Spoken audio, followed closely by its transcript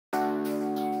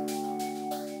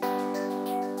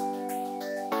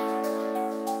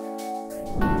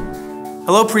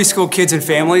Hello, preschool kids and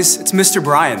families. It's Mr.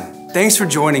 Brian. Thanks for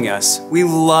joining us. We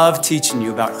love teaching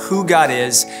you about who God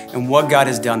is and what God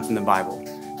has done from the Bible.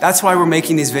 That's why we're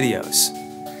making these videos.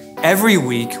 Every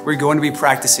week, we're going to be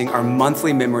practicing our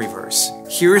monthly memory verse,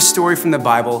 hear a story from the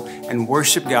Bible, and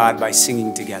worship God by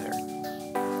singing together.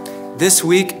 This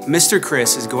week, Mr.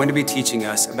 Chris is going to be teaching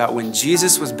us about when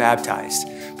Jesus was baptized.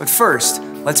 But first,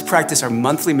 let's practice our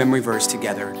monthly memory verse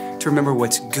together to remember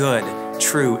what's good,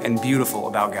 true, and beautiful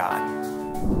about God.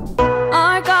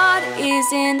 Our God is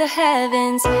in the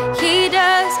heavens, He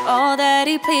does all that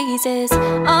He pleases.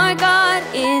 Our God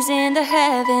is in the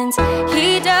heavens,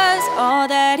 He does all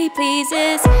that He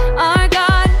pleases. Our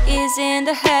God is in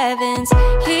the heavens,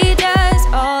 He does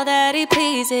all that He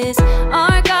pleases.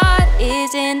 Our God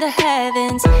is in the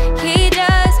heavens, He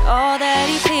does all that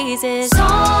He pleases.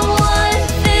 Psalm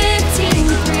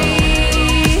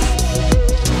 115:3.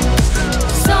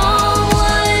 Psalm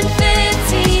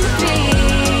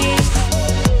 115:3.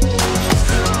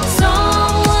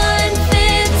 Psalm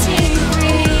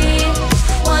 115:3.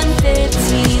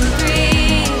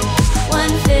 115:3.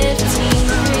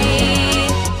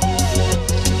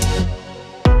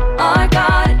 115:3. Our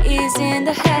God is in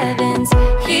the heavens,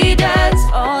 He does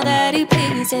all that He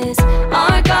pleases.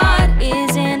 Our God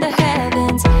is in the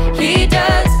heavens, He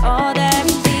does all that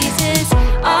He pleases.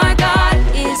 Our God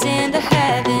is in the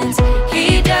heavens,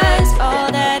 He does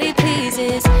all that He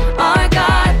pleases. Our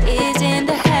God is in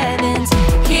the heavens,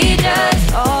 He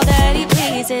does all that He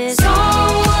pleases.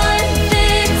 Psalm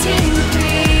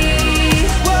 115:3.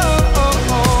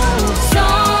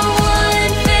 Psalm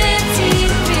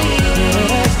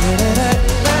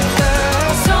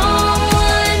 115:3. Psalm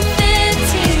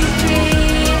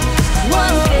 115:3.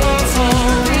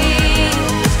 115:3.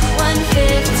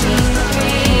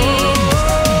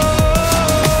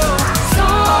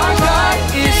 115:3. Our God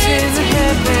is in the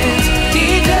heavens,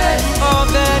 He does all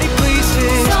that He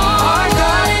pleases. Our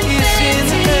God is in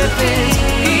the heavens,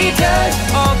 He does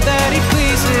all that He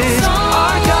pleases.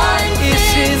 Our God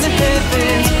is in the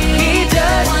heavens, He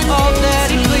does all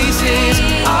that He pleases.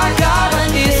 Our God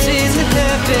is in the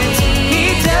heavens,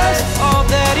 He does all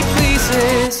that He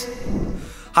pleases.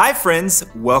 Hi friends,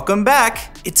 welcome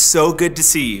back. It's so good to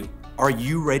see you. Are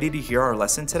you ready to hear our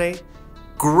lesson today?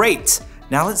 Great,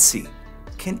 now let's see.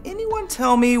 Can anyone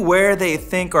tell me where they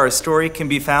think our story can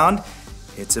be found?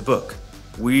 It's a book.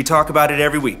 We talk about it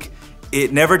every week.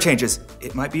 It never changes.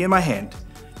 It might be in my hand.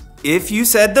 If you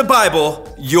said the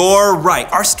Bible, you're right.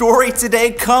 Our story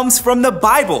today comes from the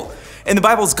Bible. And the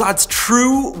Bible is God's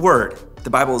true word. The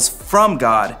Bible is from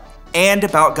God and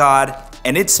about God,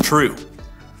 and it's true.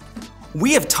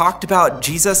 We have talked about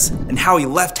Jesus and how He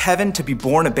left heaven to be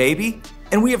born a baby,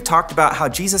 and we have talked about how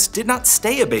Jesus did not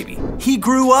stay a baby. He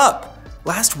grew up.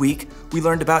 Last week, we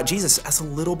learned about Jesus as a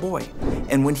little boy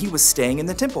and when He was staying in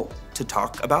the temple to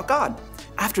talk about God.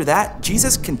 After that,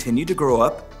 Jesus continued to grow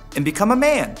up and become a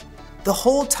man. The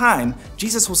whole time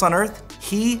Jesus was on earth,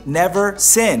 He never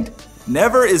sinned.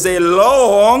 Never is a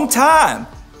long time.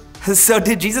 So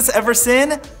did Jesus ever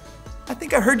sin? I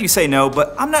think I heard you say no,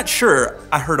 but I'm not sure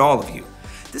I heard all of you.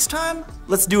 This time,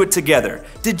 let's do it together.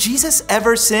 Did Jesus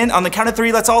ever sin? On the count of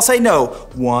three, let's all say no.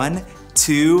 1,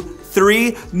 2,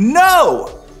 3,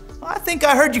 no! I think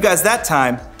I heard you guys that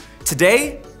time.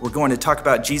 Today, we're going to talk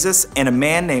about Jesus and a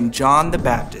man named John the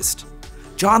Baptist.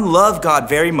 John loved God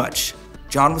very much.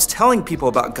 John was telling people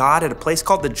about God at a place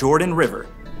called the Jordan River.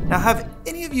 Now, have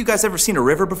any of you guys ever seen a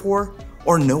river before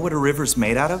or know what a river's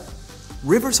made out of?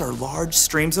 Rivers are large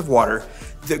streams of water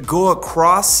that go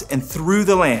across and through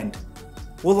the land.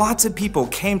 Well, lots of people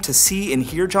came to see and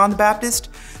hear John the Baptist.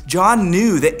 John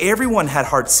knew that everyone had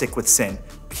hearts sick with sin.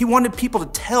 He wanted people to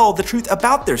tell the truth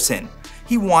about their sin.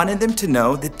 He wanted them to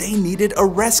know that they needed a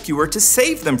rescuer to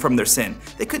save them from their sin.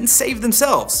 They couldn't save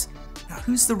themselves. Now,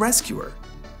 who's the rescuer?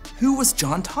 Who was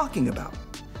John talking about?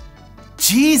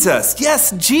 Jesus!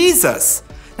 Yes, Jesus!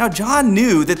 Now, John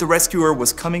knew that the rescuer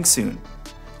was coming soon.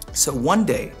 So one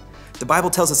day, the Bible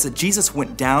tells us that Jesus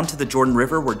went down to the Jordan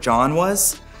River where John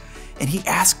was, and He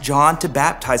asked John to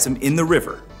baptize him in the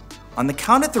river. On the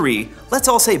count of three, let's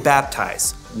all say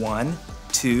baptize. 1,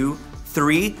 2,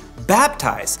 3,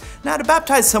 baptize. Now, to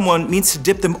baptize someone means to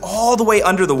dip them all the way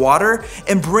under the water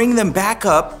and bring them back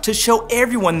up to show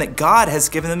everyone that God has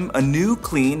given them a new,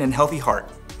 clean, and healthy heart.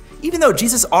 Even though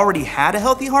Jesus already had a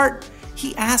healthy heart,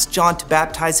 He asked John to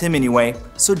baptize him anyway,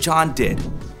 so John did.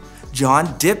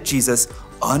 John dipped Jesus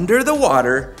under the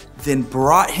water, then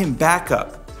brought him back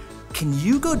up. Can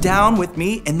you go down with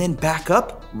me and then back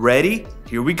up? Ready?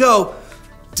 Here we go.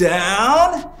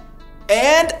 Down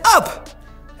and up.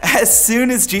 As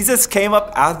soon as Jesus came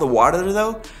up out of the water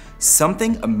though,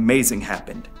 something amazing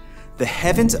happened. the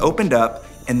heavens opened up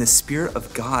and the Spirit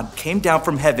of God came down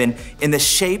from heaven in the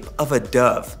shape of a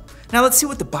dove. Now let's see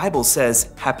what the Bible says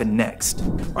happened next.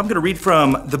 I'm going to read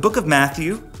from the book of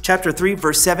Matthew, chapter 3,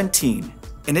 verse 17.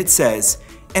 And it says,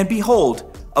 "And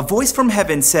behold, a voice from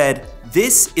heaven said,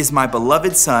 'This is my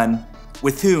beloved Son,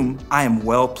 with whom I am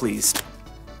well pleased.'"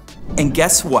 And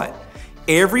guess what?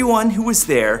 Everyone who was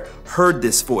there heard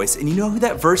this voice. And you know who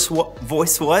that voice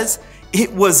was?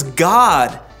 It was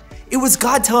God. It was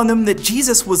God telling them that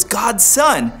Jesus was God's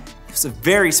Son. It was a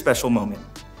very special moment.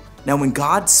 Now, when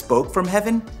God spoke from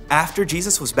heaven after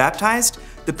Jesus was baptized,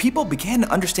 the people began to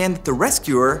understand that the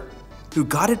rescuer who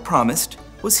God had promised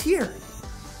was here.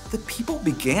 The people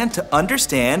began to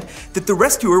understand that the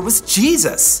rescuer was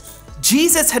Jesus.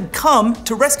 Jesus had come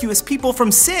to rescue his people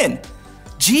from sin.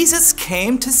 Jesus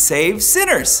came to save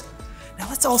sinners. Now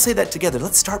let's all say that together.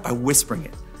 Let's start by whispering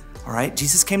it. All right,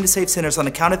 Jesus came to save sinners on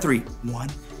the count of 3. 1,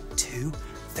 2,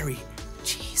 3.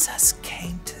 Jesus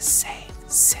came to save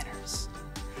sinners.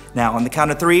 Now on the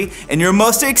count of 3, in your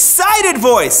most excited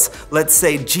voice, let's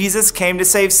say Jesus came to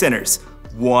save sinners.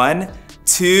 1,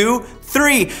 2,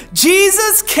 3.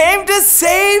 Jesus came to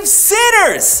save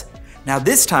sinners. Now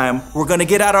this time, we're gonna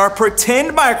get out our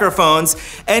pretend microphones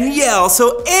and yell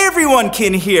so everyone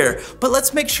can hear. But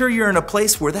let's make sure you're in a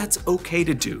place where that's okay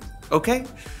to do, okay?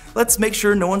 Let's make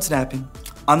sure no one's napping.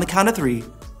 On the count of 3,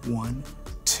 1,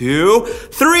 2,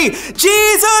 3.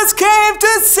 Jesus came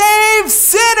to save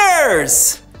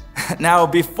sinners. Now,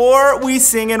 before we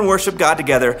sing and worship God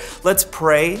together, let's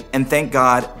pray and thank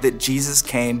God that Jesus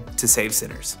came to save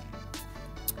sinners.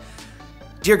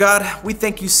 Dear God, we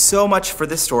thank you so much for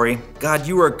this story. God,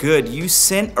 you are good. You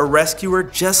sent a rescuer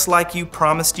just like you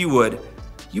promised you would.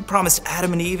 You promised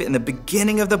Adam and Eve in the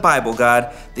beginning of the Bible,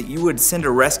 God, that you would send a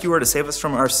rescuer to save us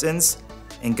from our sins.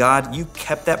 And God, you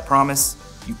kept that promise.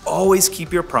 You always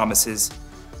keep your promises.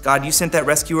 God, you sent that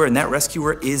rescuer, and that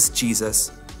rescuer is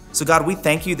Jesus. So God, we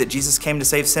thank you that Jesus came to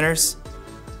save sinners.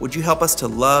 Would you help us to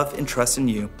love and trust in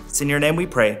you? It's in your name we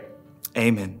pray.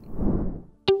 Amen.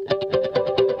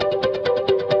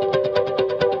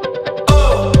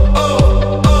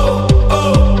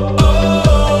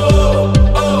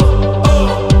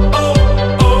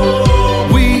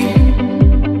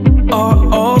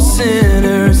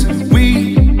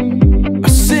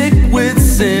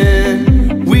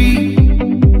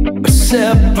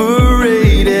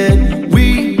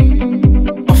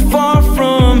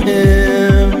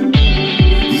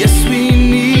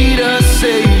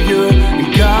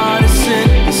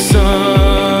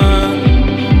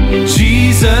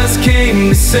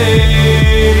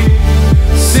 Save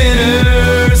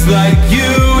sinners like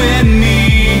you and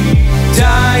me,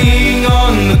 dying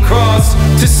on the cross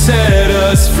to set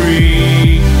us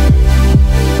free.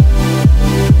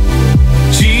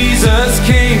 Jesus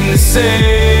came to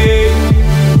save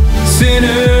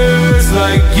sinners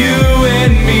like you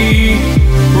and me,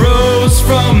 rose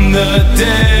from the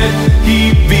dead,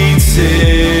 he beat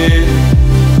sin.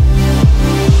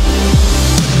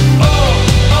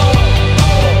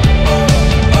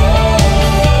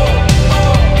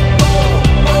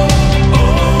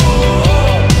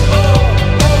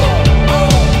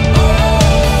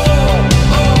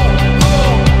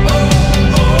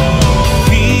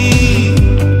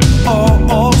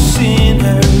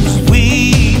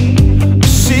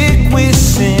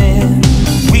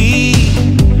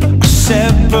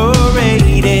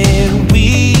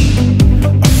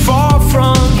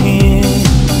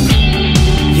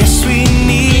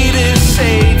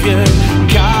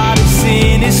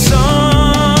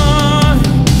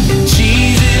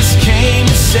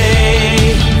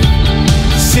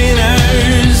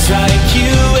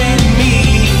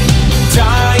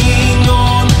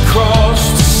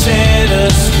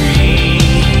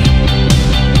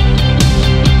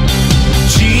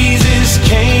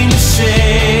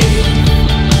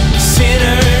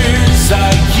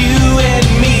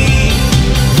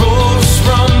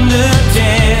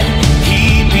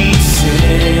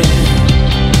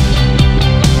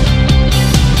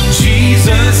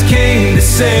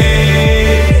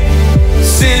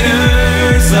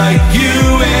 Sinners like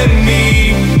you and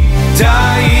me,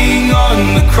 dying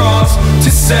on the cross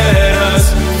to set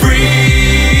us free.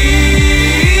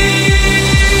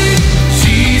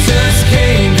 Jesus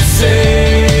came to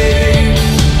save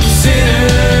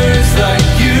sinners like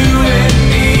you and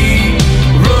me,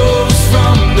 rose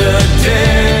from the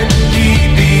dead, he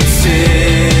beat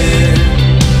sin,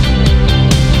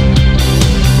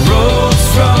 rose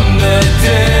from the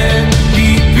dead, he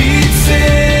beat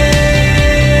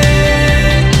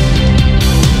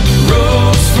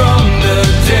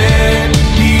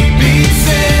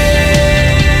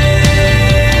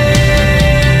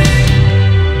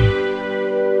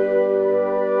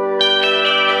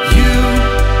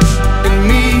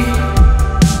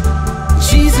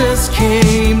Jesus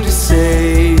came to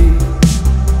save.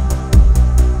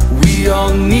 We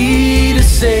all need a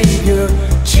Savior.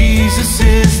 Jesus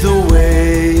is the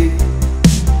way.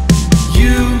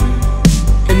 You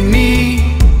and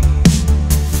me.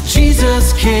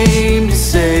 Jesus came to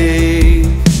save.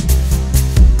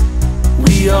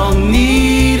 We all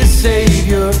need a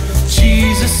Savior.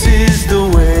 Jesus is the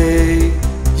way.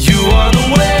 You are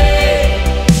the way,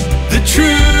 the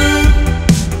truth,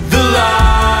 the life.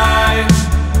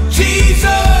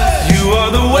 Jesus, you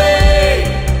are the way,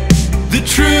 the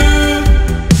truth,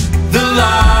 the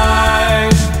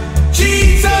life.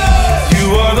 Jesus, you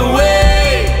are the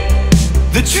way,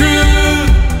 the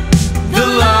truth, the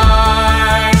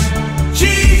life.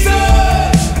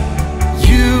 Jesus,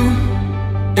 you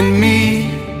and me.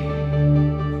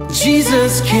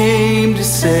 Jesus came to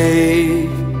save.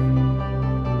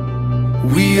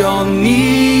 We all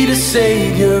need a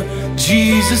Savior.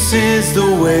 Jesus is the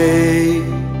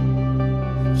way.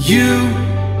 You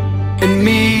and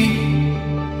me.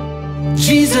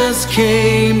 Jesus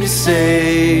came to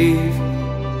save.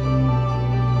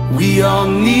 We all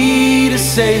need a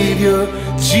Savior.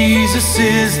 Jesus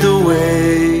is the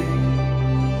way.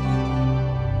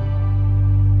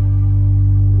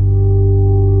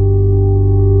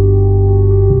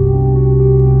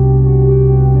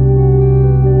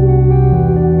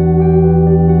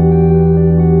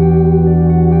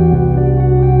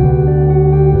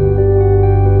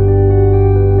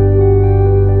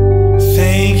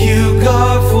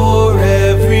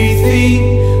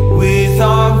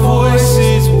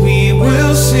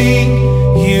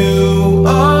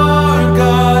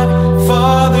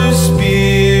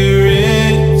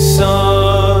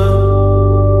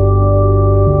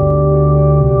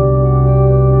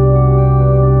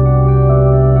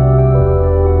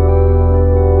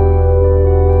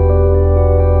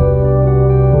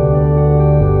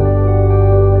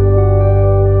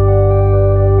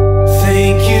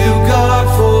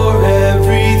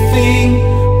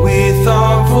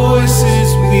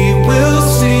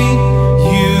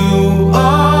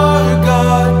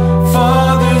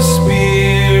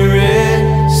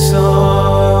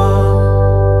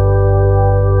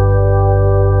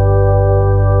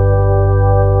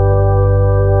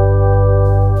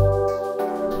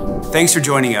 Thanks for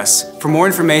joining us. For more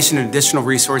information and additional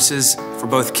resources for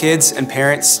both kids and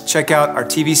parents, check out our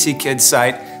TVC Kids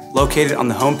site located on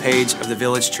the homepage of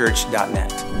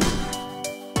thevillagechurch.net.